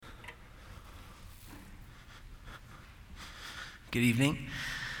Good evening.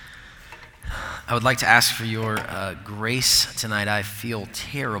 I would like to ask for your grace tonight. I feel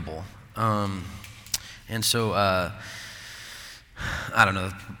terrible. And so, I don't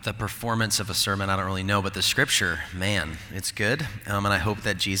know, the performance of a sermon, I don't really know, but the scripture, man, it's good. And I hope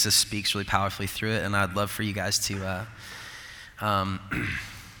that Jesus speaks really powerfully through it. And I'd love for you guys to,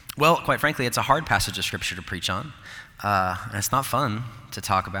 well, quite frankly, it's a hard passage of scripture to preach on. And it's not fun to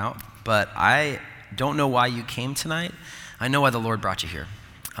talk about, but I don't know why you came tonight. I know why the Lord brought you here.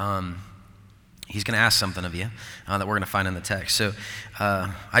 He's going to ask something of you that we're going to find in the text. So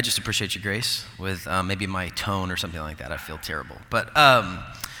I just appreciate your grace with maybe my tone or something like that. I feel terrible. But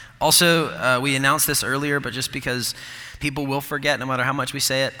also, we announced this earlier, but just because people will forget no matter how much we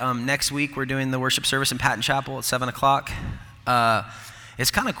say it, next week we're doing the worship service in Patton Chapel at 7 o'clock. It's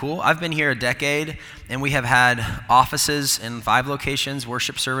kind of cool. I've been here a decade, and we have had offices in 5 locations,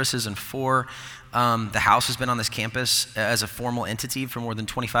 worship services in 4. The house has been on this campus as a formal entity for more than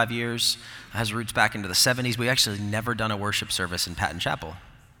 25 years. It has roots back into the 70s. We actually never done a worship service in Patton Chapel.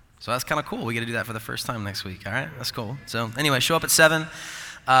 So that's kind of cool. We get to do that for the first time next week. All right, that's cool. So anyway, show up at 7.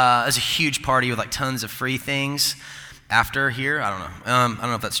 There's a huge party with like tons of free things after here. I don't know. I don't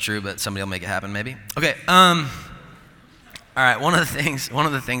know if that's true, but somebody will make it happen maybe. Okay. All right. One of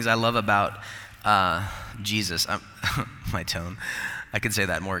the things I love about Jesus, my tone. I could say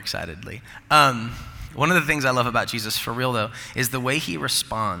that more excitedly. One of the things I love about Jesus, for real though, is the way he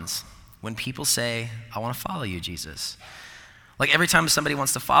responds when people say, I want to follow you, Jesus. Like every time somebody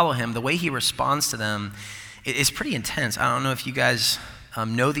wants to follow him, the way he responds to them is pretty intense. I don't know if you guys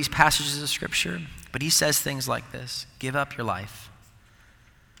know these passages of scripture, but he says things like this: give up your life.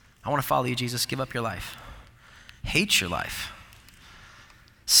 I want to follow you, Jesus. Give up your life. Hate your life.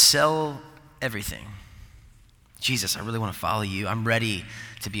 Sell everything. Jesus, I really want to follow you. I'm ready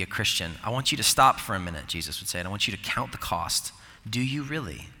to be a Christian. I want you to stop for a minute, Jesus would say, and I want you to count the cost. Do you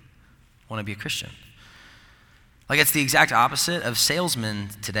really want to be a Christian? Like it's the exact opposite of salesmen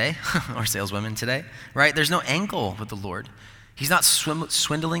today, or saleswomen today, right? There's no angle with the Lord. He's not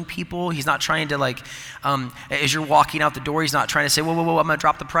swindling people. He's not trying to as you're walking out the door, he's not trying to say, whoa, I'm going to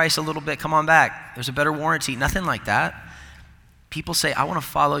drop the price a little bit. Come on back. There's a better warranty. Nothing like that. People say, I want to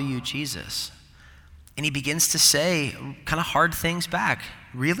follow you, Jesus. And he begins to say kind of hard things back.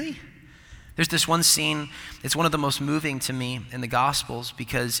 Really? There's this one scene, it's one of the most moving to me in the Gospels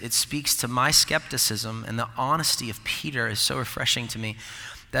because it speaks to my skepticism, and the honesty of Peter is so refreshing to me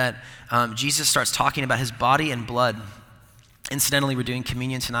that Jesus starts talking about his body and blood. Incidentally, we're doing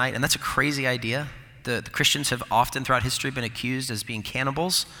communion tonight, and that's a crazy idea. The Christians have often throughout history been accused as being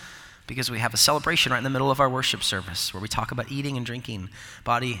cannibals because we have a celebration right in the middle of our worship service where we talk about eating and drinking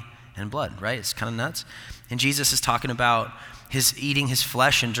body and blood, right? It's kind of nuts. And Jesus is talking about his eating his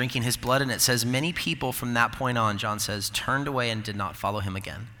flesh and drinking his blood, and it says many people from that point on, John says, turned away and did not follow him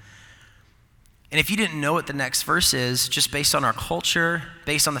again. And if you didn't know what the next verse is, just based on our culture,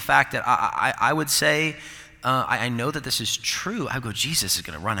 based on the fact that I would say, I know that this is true, I go, Jesus is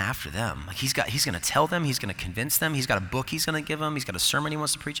going to run after them. Like he's going to tell them, he's going to convince them, he's got a book he's going to give them, he's got a sermon he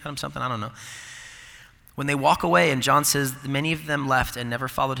wants to preach at them, something, I don't know. When they walk away, and John says many of them left and never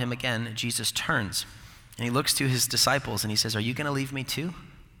followed him again, Jesus turns and he looks to his disciples and he says, are you going to leave me too?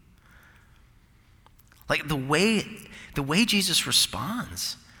 Like the way Jesus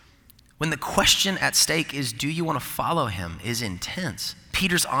responds when the question at stake is, do you want to follow him, is intense.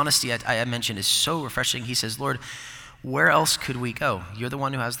 Peter's honesty, I mentioned, is so refreshing. He says, Lord, where else could we go? You're the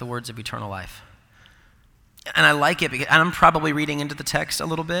one who has the words of eternal life. And I like it because, and I'm probably reading into the text a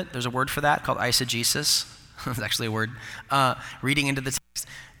little bit. There's a word for that called eisegesis. It's actually a word. Reading into the text.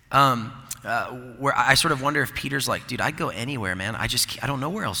 Where I sort of wonder if Peter's like, dude, I'd go anywhere, man. I don't know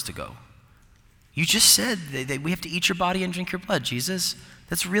where else to go. You just said that we have to eat your body and drink your blood, Jesus.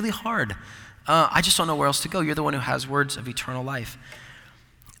 That's really hard. I just don't know where else to go. You're the one who has words of eternal life.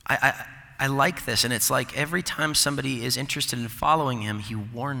 I like this, and it's like every time somebody is interested in following him, he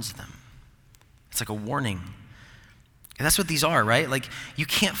warns them. It's like a warning. And that's what these are, right? Like, you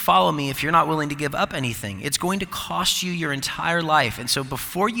can't follow me if you're not willing to give up anything. It's going to cost you your entire life. And so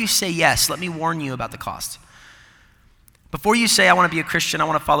before you say yes, let me warn you about the cost. Before you say, I want to be a Christian, I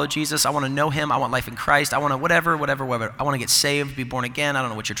want to follow Jesus, I want to know him, I want life in Christ, I want to whatever. I want to get saved, be born again. I don't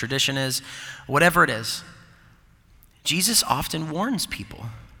know what your tradition is. Whatever it is. Jesus often warns people.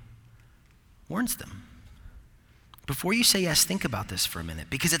 Warns them. Before you say yes, think about this for a minute,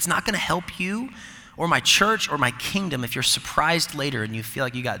 because it's not going to help you or my church or my kingdom if you're surprised later and you feel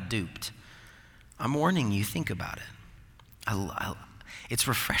like you got duped. I'm warning you, think about it. It's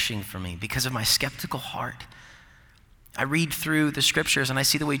refreshing for me because of my skeptical heart. I read through the scriptures and I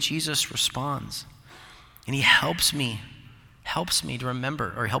see the way Jesus responds, and he helps me helps me to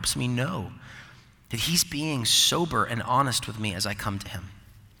remember, or helps me know that he's being sober and honest with me as I come to him.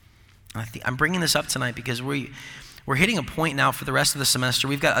 And I'm bringing this up tonight because we're hitting a point now for the rest of the semester.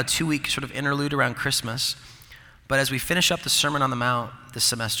 We've got a 2-week sort of interlude around Christmas. But as we finish up the Sermon on the Mount this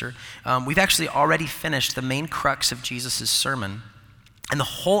semester, we've actually already finished the main crux of Jesus' sermon. And the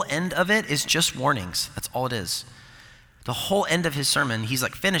whole end of it is just warnings. That's all it is. The whole end of his sermon, he's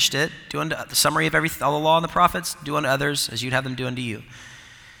like finished it, doing the summary of all the law and the prophets, do unto others as you'd have them do unto you.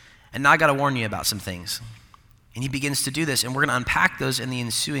 And now I got to warn you about some things. And he begins to do this, and we're going to unpack those in the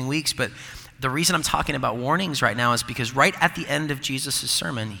ensuing weeks. But the reason I'm talking about warnings right now is because right at the end of Jesus'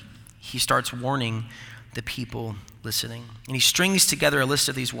 sermon, he starts warning the people listening. And he strings together a list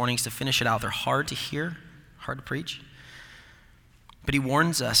of these warnings to finish it out. They're hard to hear, hard to preach. But he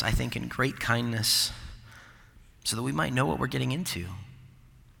warns us, I think, in great kindness so that we might know what we're getting into.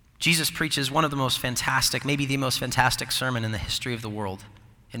 Jesus preaches one of the most fantastic, maybe the most fantastic sermon in the history of the world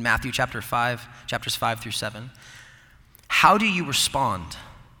in Matthew chapters 5 through 7. How do you respond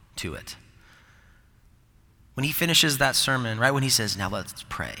to it? When he finishes that sermon, right when he says, now let's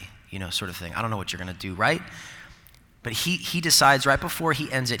pray, sort of thing. I don't know what you're going to do, right? But he decides right before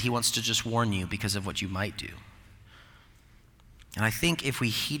he ends it, he wants to just warn you because of what you might do. And I think if we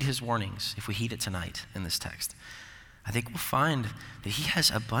heed his warnings, if we heed it tonight in this text, I think we'll find that he has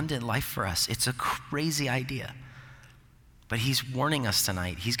abundant life for us. It's a crazy idea. But he's warning us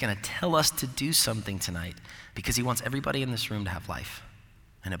tonight. He's going to tell us to do something tonight because he wants everybody in this room to have life,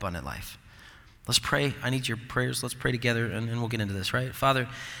 an abundant life. Let's pray. I need your prayers. Let's pray together, and we'll get into this, right? Father,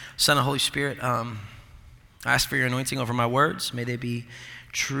 Son, and Holy Spirit, I ask for your anointing over my words. May they be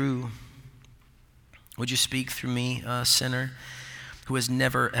true. Would you speak through me, a sinner who has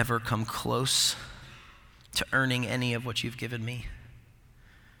never, ever come close to earning any of what you've given me?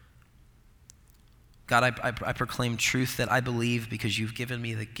 God, I proclaim truth that I believe because you've given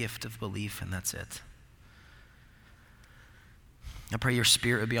me the gift of belief, and that's it. I pray your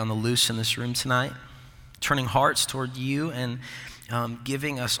spirit would be on the loose in this room tonight, turning hearts toward you and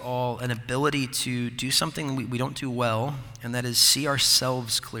giving us all an ability to do something we don't do well, and that is see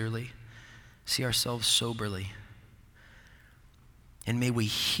ourselves clearly, see ourselves soberly. And may we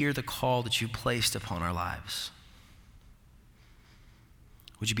hear the call that you placed upon our lives.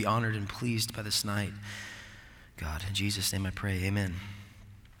 Would you be honored and pleased by this night? God, in Jesus' name I pray, amen.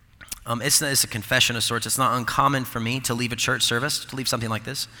 It's a confession of sorts. It's not uncommon for me to leave a church service, to leave something like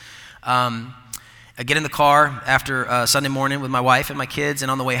this. I get in the car after Sunday morning with my wife and my kids, and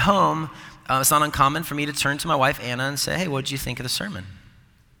on the way home, it's not uncommon for me to turn to my wife, Anna, and say, hey, what did you think of the sermon?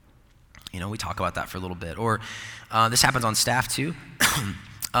 We talk about that for a little bit. Or this happens on staff too.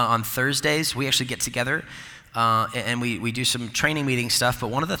 On Thursdays, we actually get together and we do some training meeting stuff,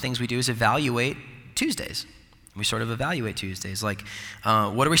 but one of the things we do is evaluate Tuesdays. We sort of evaluate Tuesdays, like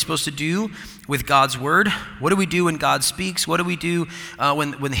what are we supposed to do with God's word? What do we do when God speaks? What do we do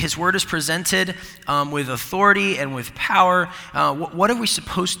when his word is presented with authority and with power? What are we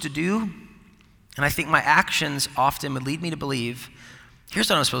supposed to do? And I think my actions often would lead me to believe, here's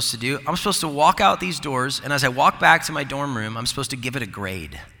what I'm supposed to do. I'm supposed to walk out these doors, and as I walk back to my dorm room, I'm supposed to give it a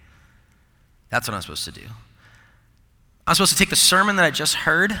grade. That's what I'm supposed to do. I'm supposed to take the sermon that I just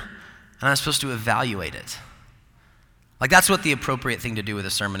heard, and I'm supposed to evaluate it. Like, that's what the appropriate thing to do with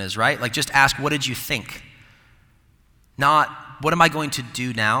a sermon is, right? Like, just ask, what did you think? Not, what am I going to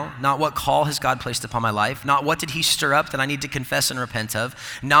do now? Not, what call has God placed upon my life? Not, what did he stir up that I need to confess and repent of?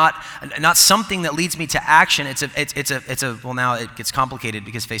 Not something that leads me to action. Well, now it gets complicated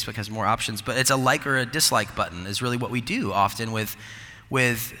because Facebook has more options, but it's a like or a dislike button is really what we do often with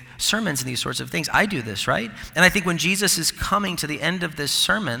sermons and these sorts of things. I do this, right? And I think when Jesus is coming to the end of this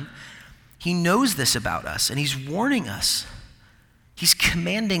sermon, he knows this about us, and he's warning us. He's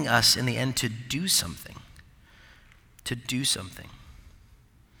commanding us in the end to do something. To do something.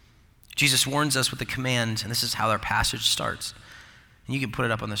 Jesus warns us with a command, and this is how our passage starts. And you can put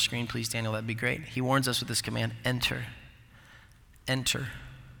it up on the screen, please, Daniel, that'd be great. He warns us with this command, enter. Enter.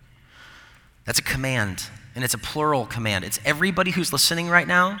 That's a command, and it's a plural command. It's everybody who's listening right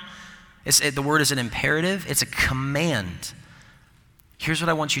now. The word is an imperative. It's a command. Here's what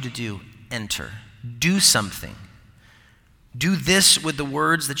I want you to do. Enter. Do something. Do this with the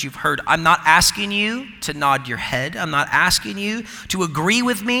words that you've heard. I'm not asking you to nod your head. I'm not asking you to agree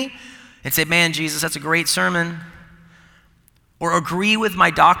with me and say, man, Jesus, that's a great sermon. Or agree with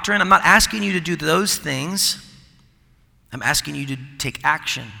my doctrine. I'm not asking you to do those things. I'm asking you to take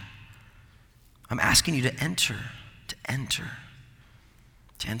action. I'm asking you to enter. To enter.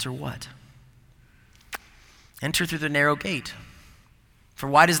 To enter what? Enter through the narrow gate. For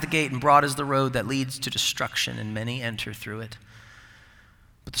wide is the gate and broad is the road that leads to destruction, and many enter through it.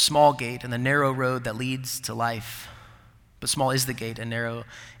 But the small gate and the narrow road that leads to life. But small is the gate and narrow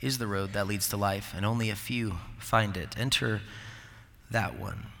is the road that leads to life, and only a few find it. Enter that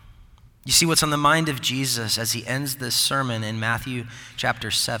one. You see what's on the mind of Jesus as he ends this sermon in Matthew chapter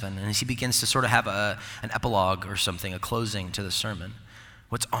 7, and as he begins to sort of have an epilogue or something, a closing to the sermon.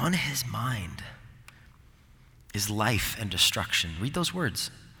 What's on his mind is life and destruction. Read those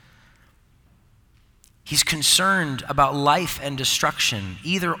words. He's concerned about life and destruction,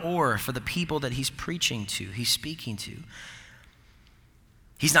 either or, for the people that he's preaching to, he's speaking to.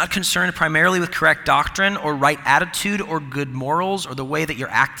 He's not concerned primarily with correct doctrine or right attitude or good morals or the way that you're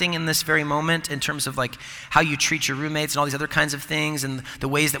acting in this very moment in terms of like how you treat your roommates and all these other kinds of things and the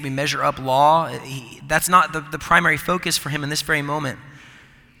ways that we measure up law. That's not the primary focus for him in this very moment.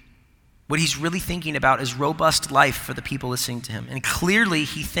 What he's really thinking about is robust life for the people listening to him. And clearly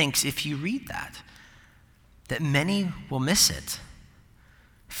he thinks, if you read that many will miss it.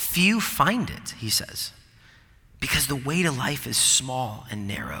 Few find it, he says, because the way to life is small and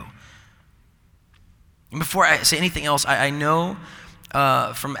narrow. And before I say anything else, I know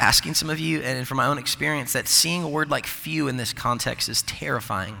from asking some of you and from my own experience that seeing a word like few in this context is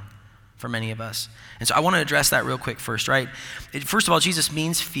terrifying for many of us. And so I want to address that real quick first, right? First of all, Jesus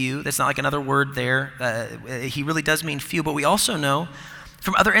means few. That's not like another word there. He really does mean few, but we also know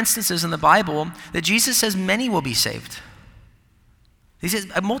from other instances in the Bible that Jesus says many will be saved. He says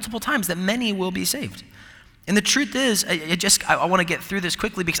multiple times that many will be saved. And the truth is, I want to get through this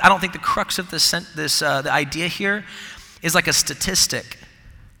quickly because I don't think the crux of the idea here is like a statistic.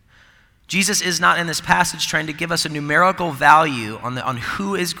 Jesus is not in this passage trying to give us a numerical value on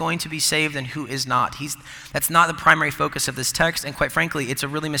who is going to be saved and who is not. That's not the primary focus of this text, and quite frankly, it's a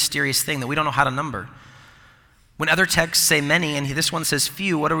really mysterious thing that we don't know how to number. When other texts say many and this one says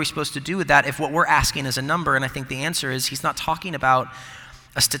few, what are we supposed to do with that if what we're asking is a number? And I think the answer is he's not talking about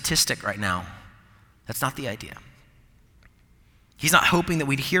a statistic right now. That's not the idea. He's not hoping that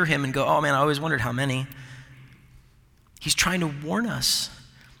we'd hear him and go, oh man, I always wondered how many. He's trying to warn us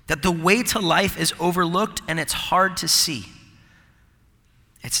that the way to life is overlooked and it's hard to see.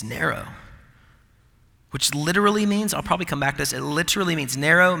 It's narrow, which literally means, I'll probably come back to this, it literally means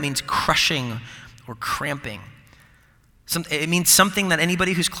narrow, means crushing or cramping. It means something that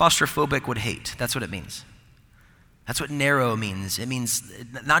anybody who's claustrophobic would hate. That's what it means. That's what narrow means. It means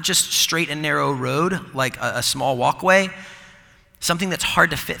not just straight and narrow road, like a small walkway, something that's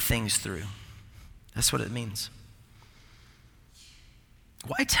hard to fit things through. That's what it means.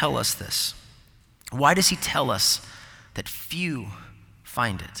 Why tell us this? Why does he tell us that few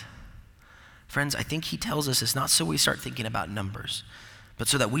find it? Friends, I think he tells us it's not so we start thinking about numbers, but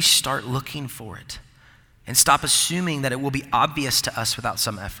so that we start looking for it and stop assuming that it will be obvious to us without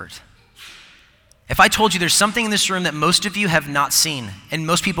some effort. If I told you there's something in this room that most of you have not seen, and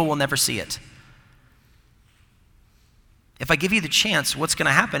most people will never see it, if I give you the chance, what's going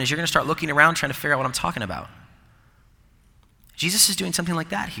to happen is you're going to start looking around trying to figure out what I'm talking about. Jesus is doing something like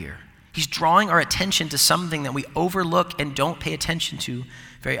that here. He's drawing our attention to something that we overlook and don't pay attention to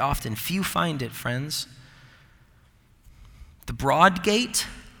very often. Few find it, friends. The broad gate,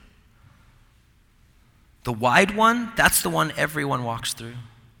 the wide one, that's the one everyone walks through.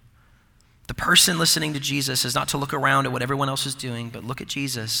 The person listening to Jesus is not to look around at what everyone else is doing, but look at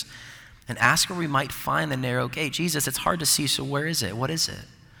Jesus and ask where we might find the narrow gate. Jesus, it's hard to see, so where is it? What is it?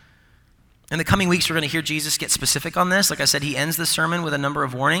 In the coming weeks, we're going to hear Jesus get specific on this. Like I said, he ends the sermon with a number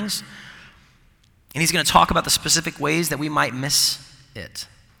of warnings, and he's going to talk about the specific ways that we might miss it.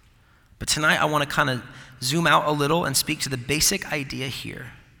 But tonight, I want to kind of zoom out a little and speak to the basic idea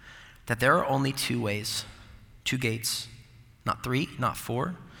here that there are only two ways, two gates, not three, not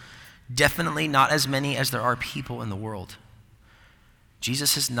four, definitely not as many as there are people in the world.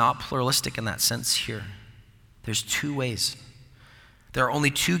 Jesus is not pluralistic in that sense here. There's two ways. There are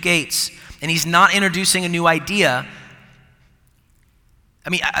only two gates, and he's not introducing a new idea. I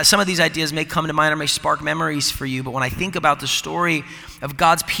mean, some of these ideas may come to mind or may spark memories for you, but when I think about the story of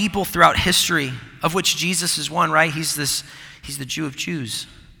God's people throughout history, of which Jesus is one, right? He's the Jew of Jews.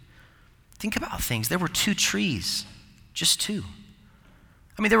 Think about things. There were two trees, just two.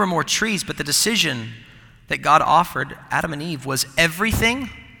 I mean, there were more trees, but the decision that God offered Adam and Eve was everything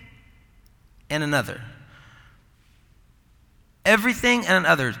and another. Everything and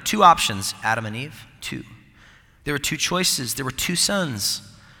another. Two options, Adam and Eve, two. There were two choices. There were two sons.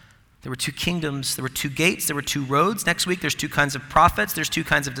 There were two kingdoms. There were two gates. There were two roads. Next week, there's two kinds of prophets. There's two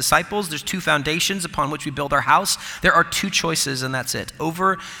kinds of disciples. There's two foundations upon which we build our house. There are two choices, and that's it.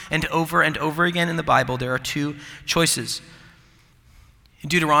 Over and over and over again in the Bible, there are two choices. In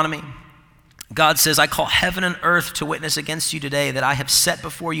Deuteronomy, God says, I call heaven and earth to witness against you today that I have set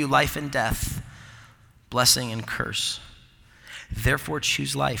before you life and death, blessing and curse. Therefore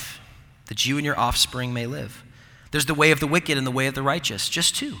choose life, that you and your offspring may live. There's the way of the wicked and the way of the righteous,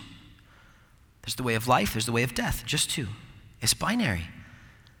 just two. There's the way of life, there's the way of death, just two. It's binary.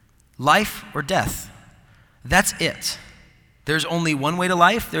 Life or death. That's it. There's only one way to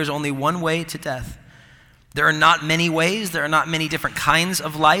life, there's only one way to death. There are not many ways, there are not many different kinds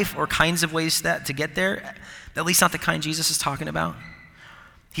of life or kinds of ways to get there, at least not the kind Jesus is talking about.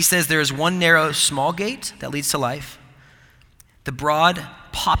 He says there is one narrow, small gate that leads to life. The broad,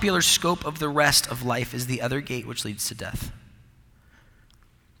 popular scope of the rest of life is the other gate which leads to death.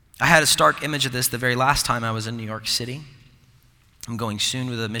 I had a stark image of this the very last time I was in New York City. I'm going soon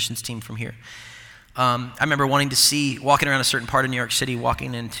with a missions team from here. I remember walking around a certain part of New York City,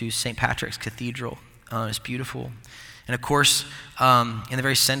 walking into St. Patrick's Cathedral. It's beautiful. And of course, in the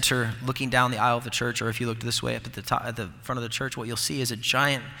very center, looking down the aisle of the church, or if you look this way up at the front of the church, what you'll see is a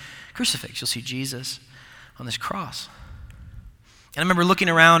giant crucifix. You'll see Jesus on this cross. And I remember looking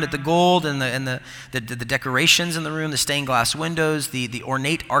around at the gold and the decorations in the room, the stained glass windows, the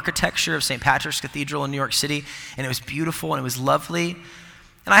ornate architecture of St. Patrick's Cathedral in New York City, and it was beautiful and it was lovely.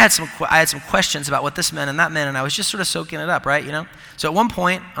 And I had some questions about what this meant and that meant, and I was just sort of soaking it up, right? So at one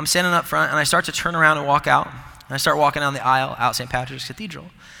point, I'm standing up front, and I start to turn around and walk out, and I start walking down the aisle out St. Patrick's Cathedral.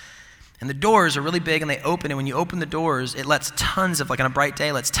 And the doors are really big, and they open, and when you open the doors, it lets tons of, like on a bright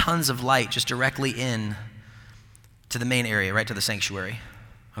day, lets tons of light just directly in to the main area, right to the sanctuary,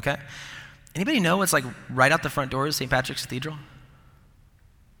 okay? Anybody know what's like right out the front doors of St. Patrick's Cathedral?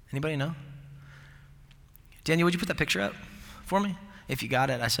 Anybody know? Daniel, would you put that picture up for me? If you got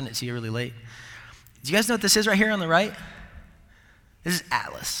it, I sent it to you really late. Do you guys know what this is right here on the right? This is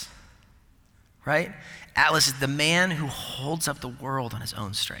Atlas, right? Atlas is the man who holds up the world on his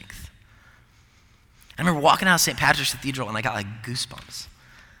own strength. I remember walking out of St. Patrick's Cathedral and I got like goosebumps.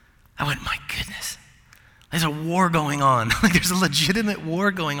 I went, my goodness. There's a war going on. Like there's a legitimate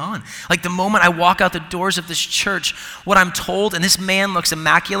war going on. Like the moment I walk out the doors of this church, what I'm told, and this man looks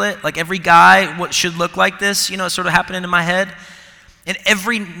immaculate, like every guy what should look like this, it's sort of happening in my head. In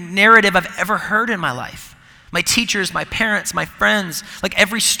every narrative I've ever heard in my life. My teachers, my parents, my friends, like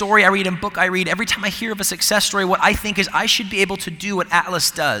every story I read and book I read, every time I hear of a success story, what I think is I should be able to do what Atlas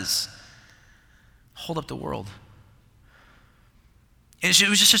does. Hold up the world. It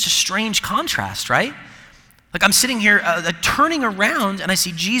was just such a strange contrast, right? Like I'm sitting here turning around and I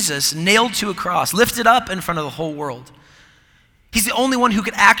see Jesus nailed to a cross, lifted up in front of the whole world. He's the only one who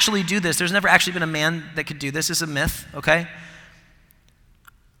could actually do this. There's never actually been a man that could do this. It's a myth, okay?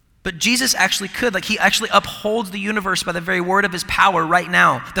 But Jesus actually could. Like he actually upholds the universe by the very word of his power right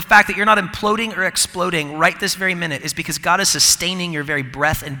now. The fact that you're not imploding or exploding right this very minute is because God is sustaining your very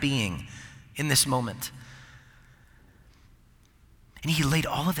breath and being in this moment. And he laid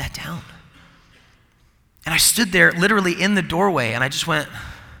all of that down. And I stood there literally in the doorway and I just went,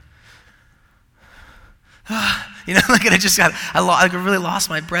 like I really lost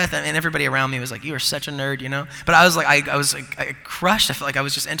my breath, and everybody around me was like, "You are such a nerd," But I was like, I crushed. I felt like I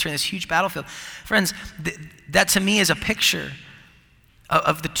was just entering this huge battlefield. Friends, that to me is a picture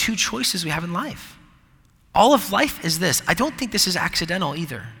of the two choices we have in life. All of life is this. I don't think this is accidental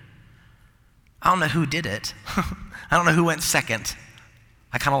either. I don't know who did it. I don't know who went second.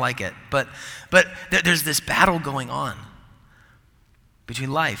 I kind of like it, but there's this battle going on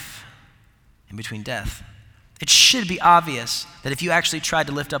between life and between death. It should be obvious that if you actually tried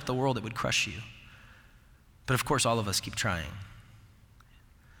to lift up the world, it would crush you. But of course, all of us keep trying.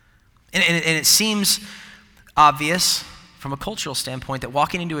 And it seems obvious from a cultural standpoint that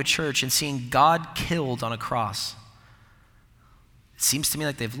walking into a church and seeing God killed on a cross, it seems to me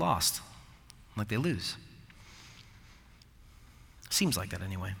like they've lost, like they lose. Seems like that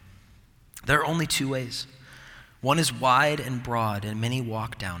anyway. There are only two ways. One is wide and broad, and many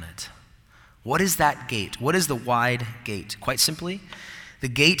walk down it. What is that gate? What is the wide gate? Quite simply, the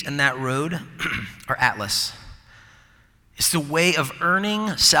gate and that road are Atlas. It's the way of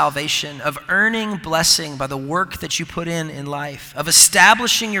earning salvation, of earning blessing by the work that you put in life, of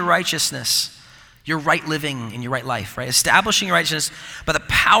establishing your righteousness, your right living in your right life, right? Establishing your righteousness by the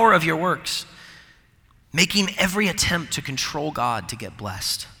power of your works, making every attempt to control God to get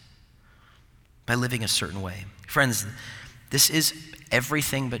blessed by living a certain way. Friends, this is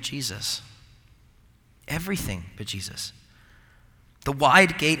everything but Jesus. Everything but Jesus. The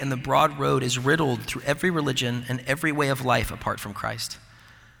wide gate and the broad road is riddled through every religion and every way of life apart from Christ.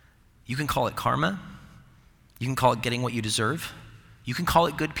 You can call it karma. You can call it getting what you deserve. You can call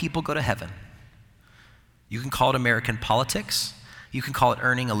it good people go to heaven. You can call it American politics. You can call it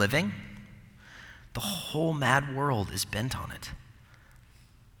earning a living. The whole mad world is bent on it.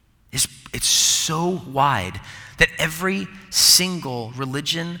 It's so wide that every single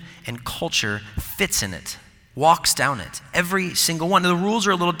religion and culture fits in it, walks down it. Every single one. The rules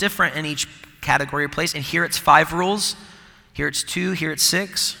are a little different in each category or place. And here it's 5 rules. Here it's 2. Here it's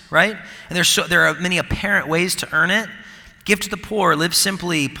 6, right? And there are many apparent ways to earn it. Give to the poor. Live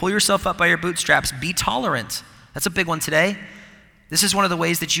simply. Pull yourself up by your bootstraps. Be tolerant. That's a big one today. This is one of the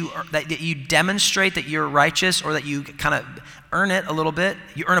ways that you demonstrate that you're righteous, or that you kind of earn it a little bit.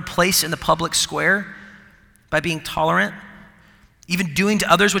 You earn a place in the public square by being tolerant. Even doing to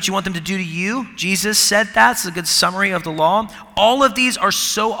others what you want them to do to you. Jesus said that. It's a good summary of the law. All of these are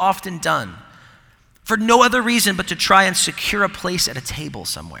so often done for no other reason but to try and secure a place at a table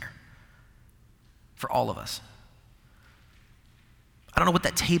somewhere for all of us. I don't know what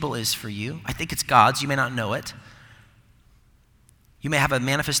that table is for you. I think it's God's. You may not know it. You may have a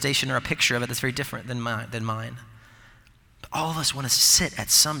manifestation or a picture of it that's very different than mine. But all of us want to sit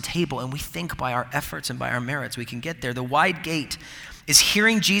at some table, and we think by our efforts and by our merits we can get there. The wide gate is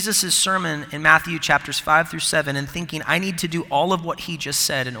hearing Jesus' sermon in Matthew chapters 5 through 7 and thinking, I need to do all of what he just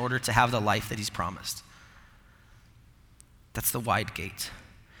said in order to have the life that he's promised. That's the wide gate.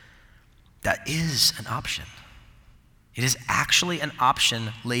 That is an option. It is actually an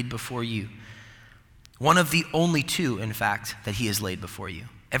option laid before you. One of the only 2, in fact, that he has laid before you.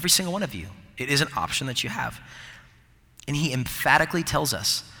 Every single one of you. It is an option that you have. And he emphatically tells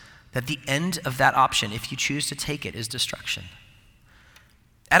us that the end of that option, if you choose to take it, is destruction.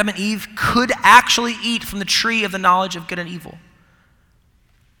 Adam and Eve could actually eat from the tree of the knowledge of good and evil.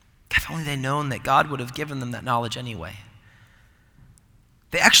 If only they'd known that God would have given them that knowledge anyway.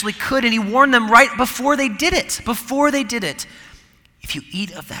 They actually could, and he warned them right before they did it. Before they did it. If you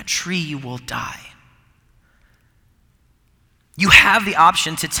eat of that tree, you will die. You have the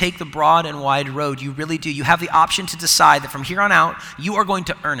option to take the broad and wide road. You really do. You have the option to decide that from here on out, you are going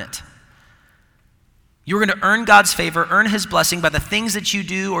to earn it. You're going to earn God's favor, earn his blessing by the things that you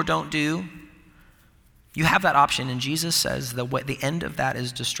do or don't do. You have that option, and Jesus says the end of that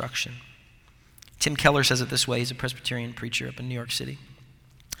is destruction. Tim Keller says it this way. He's a Presbyterian preacher up in New York City.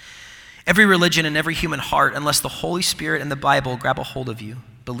 Every religion and every human heart, unless the Holy Spirit and the Bible grab a hold of you,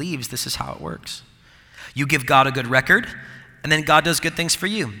 believes this is how it works. You give God a good record, and then God does good things for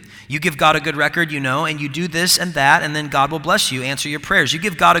you. You give God a good record, and you do this and that, and then God will bless you, answer your prayers. You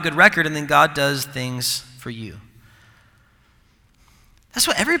give God a good record, and then God does things for you. That's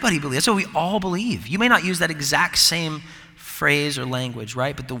what everybody believes. That's what we all believe. You may not use that exact same phrase or language,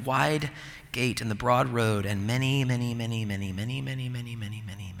 right? But the wide gate and the broad road, and many, many, many, many, many, many, many, many,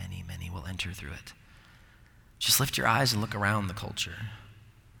 many, many, many will enter through it. Just lift your eyes and look around the culture.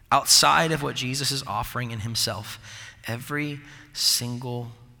 Outside of what Jesus is offering in himself, every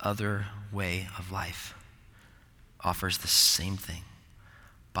single other way of life offers the same thing.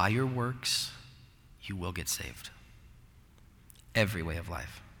 By your works, you will get saved. Every way of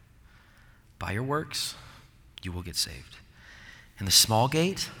life. By your works, you will get saved. And the small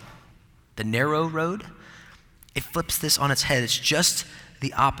gate, the narrow road, it flips this on its head. It's just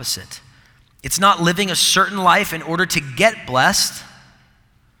the opposite. It's not living a certain life in order to get blessed.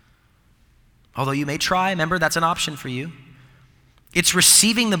 Although you may try, remember, that's an option for you. It's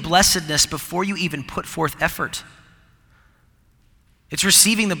receiving the blessedness before you even put forth effort. It's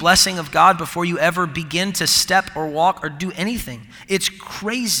receiving the blessing of God before you ever begin to step or walk or do anything. It's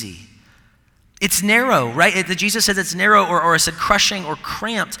crazy. It's narrow, right? Jesus says it's narrow, or it said crushing or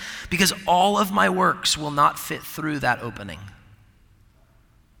cramped, because all of my works will not fit through that opening.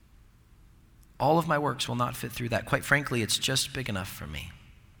 All of my works will not fit through that. Quite frankly, it's just big enough for me.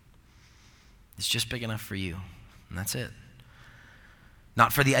 It's just big enough for you, and that's it.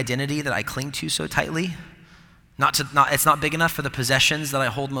 Not for the identity that I cling to so tightly. It's not big enough for the possessions that I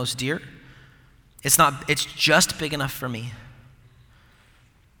hold most dear. It's just big enough for me.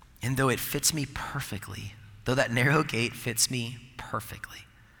 And though it fits me perfectly, though that narrow gate fits me perfectly,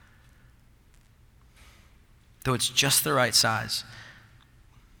 though it's just the right size,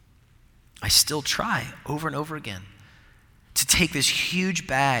 I still try over and over again to take this huge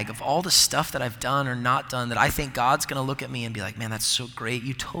bag of all the stuff that I've done or not done that I think God's going to look at me and be like, man, that's so great.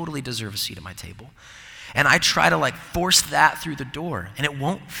 You totally deserve a seat at my table. And I try to force that through the door, and it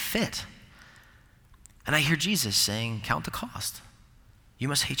won't fit. And I hear Jesus saying, count the cost. You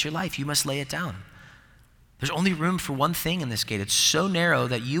must hate your life. You must lay it down. There's only room for one thing in this gate. It's so narrow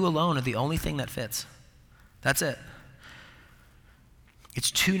that you alone are the only thing that fits. That's it. It's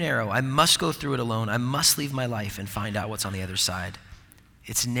too narrow. I must go through it alone. I must leave my life and find out what's on the other side.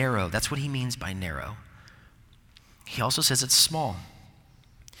 It's narrow. That's what he means by narrow. he also says it's small.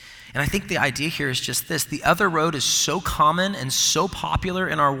 And I think the idea here is just this. The other road is so common and so popular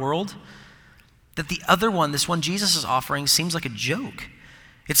in our world that the other one, this one Jesus is offering, seems like a joke.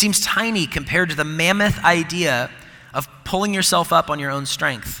 It seems tiny compared to the mammoth idea of pulling yourself up on your own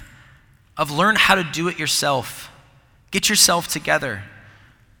strength, of learn how to do it yourself, get yourself together.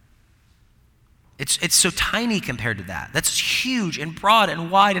 It's so tiny compared to that. That's huge and broad and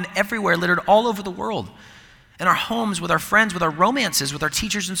wide and everywhere, littered all over the world. In our homes, with our friends, with our romances, with our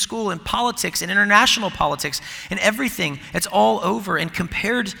teachers in school, in politics, in international politics, in everything. It's all over. And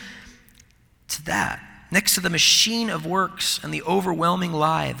compared to that, next to the machine of works and the overwhelming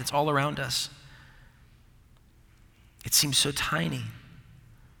lie that's all around us, it seems so tiny.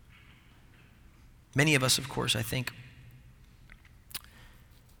 Many of us, of course, I think,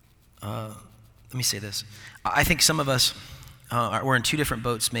 let me say this. I think some of us, we're in two different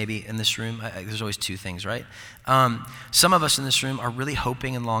boats maybe in this room. There's always two things, right? Some of us in this room are really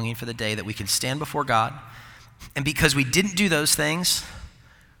hoping and longing for the day that we can stand before God, and because we didn't do those things,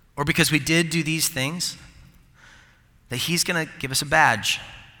 or because we did do these things, that he's going to give us a badge,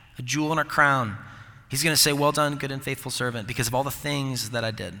 a jewel in our crown. He's going to say, well done, good and faithful servant, because of all the things that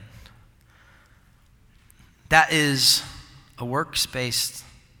I did. That is a works-based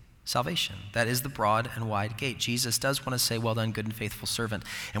salvation. That is the broad and wide gate. Jesus does want to say, well done, good and faithful servant.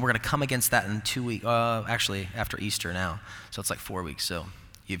 And we're going to come against that in 2 weeks, actually after Easter now. So it's like 4 weeks. So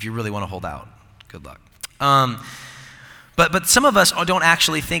if you really want to hold out, good luck. But some of us don't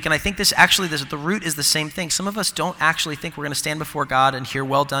actually think, and I think the root is the same thing. Some of us don't actually think we're going to stand before God and hear,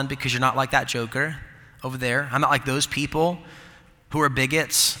 well done, because you're not like that joker over there. I'm not like those people who are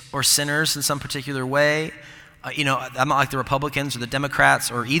bigots or sinners in some particular way. I'm not like the Republicans or the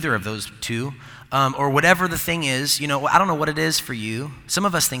Democrats or either of those two, or whatever the thing is. I don't know what it is for you. Some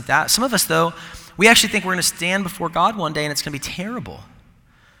of us think that. Some of us, though, we actually think we're going to stand before God one day and it's going to be terrible.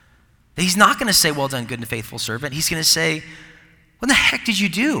 That he's not going to say, well done, good and faithful servant. He's going to say, what the heck did you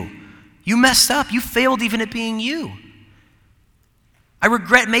do? You messed up. You failed even at being you. I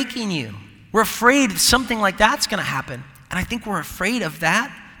regret making you. We're afraid something like that's going to happen. And I think we're afraid of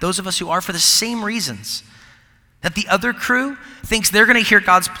that, those of us who are, for the same reasons. That the other crew thinks they're going to hear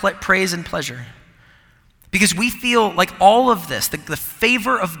God's praise and pleasure. Because we feel like all of this, the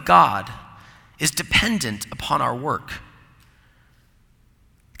favor of God, is dependent upon our work.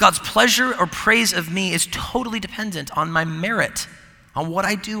 God's pleasure or praise of me is totally dependent on my merit, on what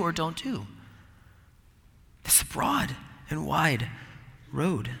I do or don't do. That's the broad and wide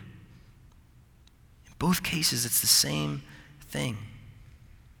road. In both cases, it's the same thing.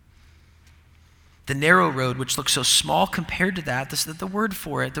 The narrow road, which looks so small compared to that, the word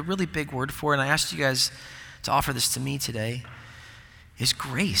for it, the really big word for it, and I asked you guys to offer this to me today, is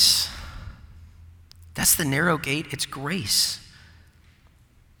grace. That's the narrow gate, it's grace.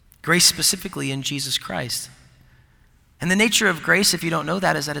 Grace specifically in Jesus Christ. And the nature of grace, if you don't know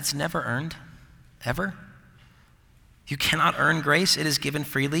that, is that it's never earned, ever. You cannot earn grace. It is given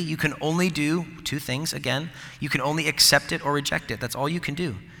freely. You can only do two things, again. You can only accept it or reject it. That's all you can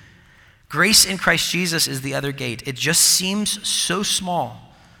do. Grace in Christ Jesus is the other gate. It just seems so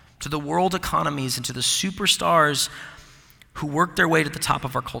small to the world economies and to the superstars who work their way to the top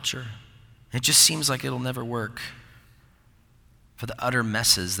of our culture. It just seems like it'll never work for the utter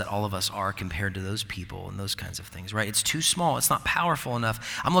messes that all of us are compared to those people and those kinds of things, right? It's too small. It's not powerful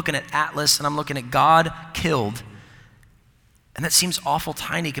enough. I'm looking at Atlas and I'm looking at God killed, and that seems awful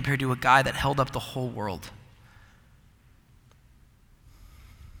tiny compared to a guy that held up the whole world.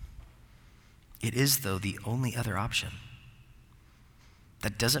 It is, though, the only other option.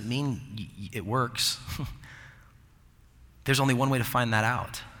 That doesn't mean it works. There's only one way to find that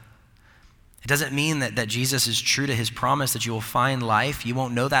out. It doesn't mean that Jesus is true to his promise that you will find life. You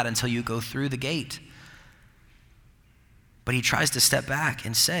won't know that until you go through the gate. But he tries to step back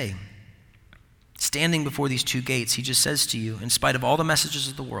and say, standing before these two gates, he just says to you, in spite of all the messages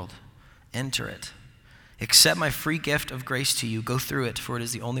of the world, enter it. Accept my free gift of grace to you. Go through it, for it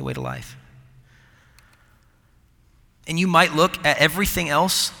is the only way to life. And you might look at everything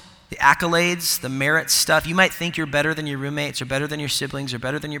else, the accolades, the merit stuff. You might think you're better than your roommates or better than your siblings or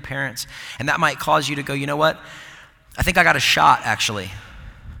better than your parents. And that might cause you to go, you know what? I think I got a shot, actually,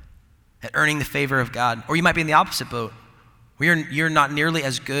 at earning the favor of God. Or you might be in the opposite boat. You're not nearly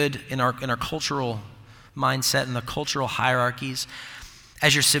as good in our cultural mindset and the cultural hierarchies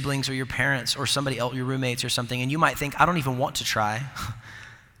as your siblings or your parents or somebody else, your roommates or something. And you might think, I don't even want to try.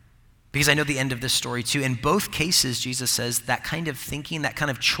 Because I know the end of this story too. In both cases, Jesus says that kind of thinking, that kind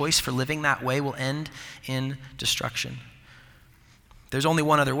of choice for living that way will end in destruction. There's only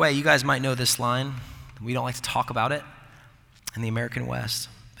one other way. You guys might know this line. We don't like to talk about it in the American West.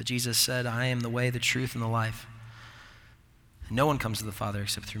 But Jesus said, I am the way, the truth, and the life. No one comes to the Father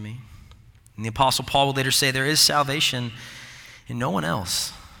except through me. And the Apostle Paul will later say, there is salvation in no one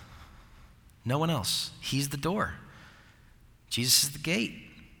else. No one else. He's the door. Jesus is the gate.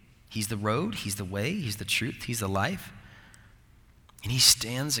 He's the road. He's the way. He's the truth. He's the life. And he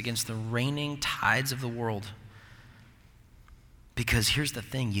stands against the reigning tides of the world. Because here's the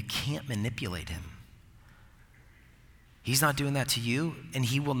thing, you can't manipulate him. He's not doing that to you, and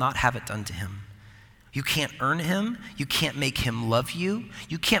he will not have it done to him. You can't earn him. You can't make him love you.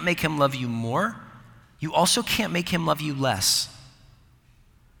 You can't make him love you more. You also can't make him love you less.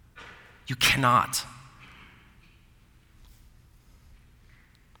 You cannot.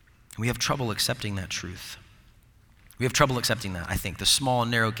 We have trouble accepting that truth. We have trouble accepting that, I think, the small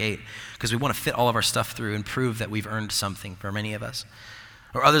and narrow gate, because we want to fit all of our stuff through and prove that we've earned something for many of us.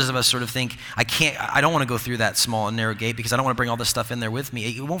 Or others of us sort of think, I don't want to go through that small and narrow gate because I don't want to bring all this stuff in there with me.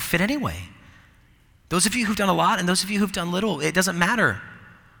 It won't fit anyway. Those of you who've done a lot and those of you who've done little, it doesn't matter.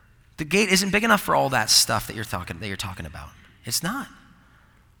 The gate isn't big enough for all that stuff that you're talking about. It's not.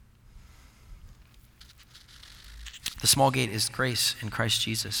 The small gate is grace in Christ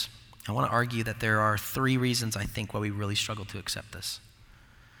Jesus. I want to argue that there are 3 reasons, I think, why we really struggle to accept this.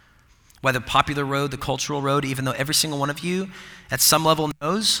 Why the popular road, the cultural road, even though every single one of you at some level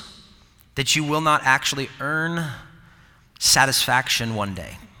knows that you will not actually earn satisfaction one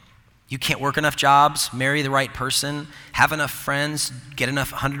day. You can't work enough jobs, marry the right person, have enough friends, get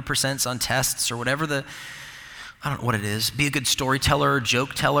enough 100% on tests or whatever I don't know what it is, be a good storyteller or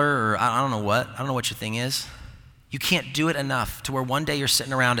joke teller or I don't know what your thing is. You can't do it enough to where one day you're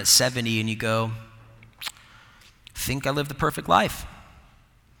sitting around at 70 and you go, think I lived the perfect life.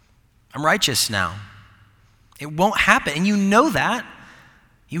 I'm righteous now. It won't happen. And you know that.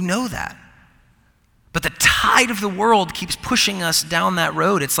 You know that. But the tide of the world keeps pushing us down that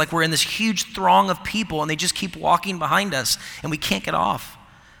road. It's like we're in this huge throng of people and they just keep walking behind us and we can't get off.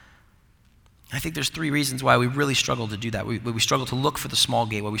 I think there's 3 reasons why we really struggle to do that. We struggle to look for the small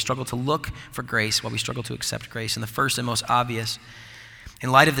gate, why we struggle to look for grace, why we struggle to accept grace. And the first and most obvious,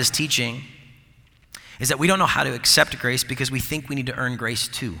 in light of this teaching, is that we don't know how to accept grace because we think we need to earn grace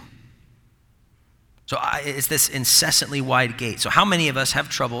too. So it's this incessantly wide gate. So how many of us have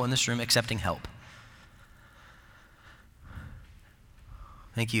trouble in this room accepting help?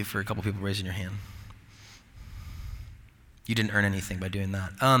 Thank you for a couple people raising your hand. You didn't earn anything by doing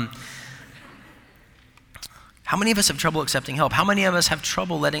that. How many of us have trouble accepting help? How many of us have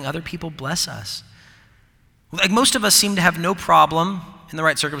trouble letting other people bless us? Like most of us seem to have no problem in the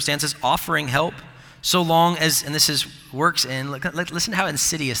right circumstances offering help so long as, and this works in, listen to how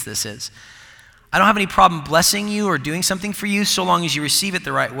insidious this is. I don't have any problem blessing you or doing something for you so long as you receive it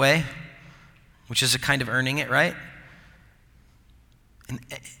the right way, which is a kind of earning it, right? And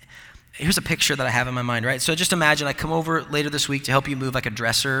here's a picture that I have in my mind, right? So just imagine I come over later this week to help you move like a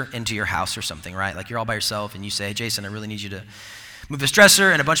dresser into your house or something, right? Like you're all by yourself and you say, Jason, I really need you to move this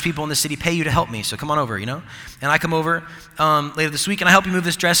dresser, and a bunch of people in the city pay you to help me, so come on over, And I come over later this week and I help you move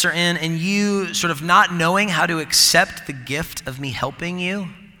this dresser in, and you sort of not knowing how to accept the gift of me helping you,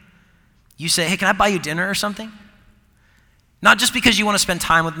 you say, hey, can I buy you dinner or something? Not just because you want to spend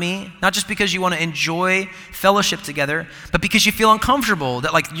time with me, not just because you want to enjoy fellowship together, but because you feel uncomfortable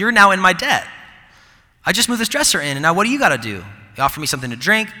that like you're now in my debt. I just moved this dresser in, and now what do you got to do? You offer me something to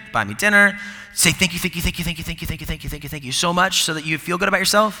drink, buy me dinner, say thank you so much so that you feel good about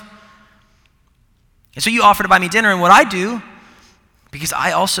yourself. And so you offer to buy me dinner, and what I do, because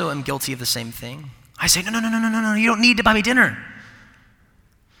I also am guilty of the same thing, I say, no, you don't need to buy me dinner.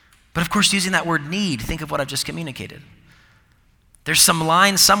 But of course, using that word need, think of what I've just communicated. There's some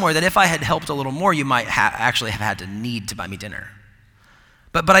line somewhere that if I had helped a little more, you might actually have had to need to buy me dinner.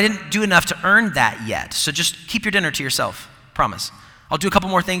 But I didn't do enough to earn that yet. So just keep your dinner to yourself, promise. I'll do a couple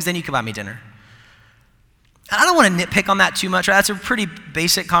more things, then you can buy me dinner. And I don't want to nitpick on that too much. Right? That's a pretty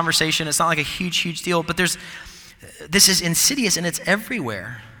basic conversation. It's not like a huge deal, but this is insidious and it's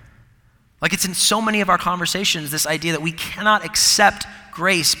everywhere. Like it's in so many of our conversations, this idea that we cannot accept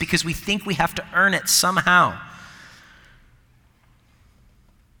grace because we think we have to earn it somehow.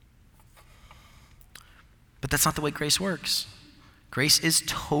 But that's not the way grace works. Grace is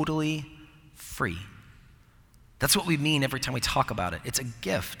totally free. That's what we mean every time we talk about it. It's a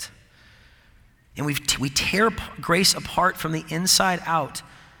gift. And we tear grace apart from the inside out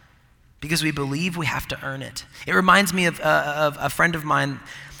because we believe we have to earn it. It reminds me of a friend of mine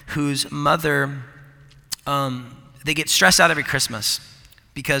whose mother, they get stressed out every Christmas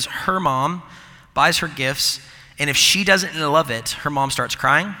because her mom buys her gifts, and if she doesn't love it, her mom starts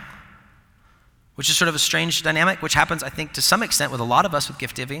crying, which is sort of a strange dynamic, which happens, I think, to some extent with a lot of us with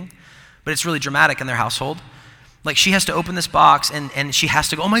gift giving, but it's really dramatic in their household. Like she has to open this box and she has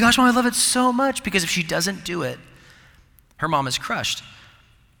to go, oh my gosh, Mom, I love it so much, because if she doesn't do it, her mom is crushed.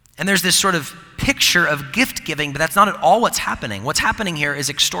 And there's this sort of picture of gift giving, but that's not at all what's happening. What's happening here is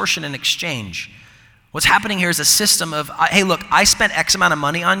extortion and exchange. What's happening here is a system of, hey, look, I spent X amount of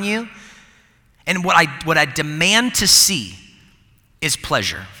money on you, and what I demand to see is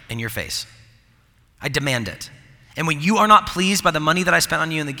pleasure in your face. I demand it. And when you are not pleased by the money that I spent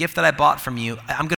on you and the gift that I bought from you, I'm going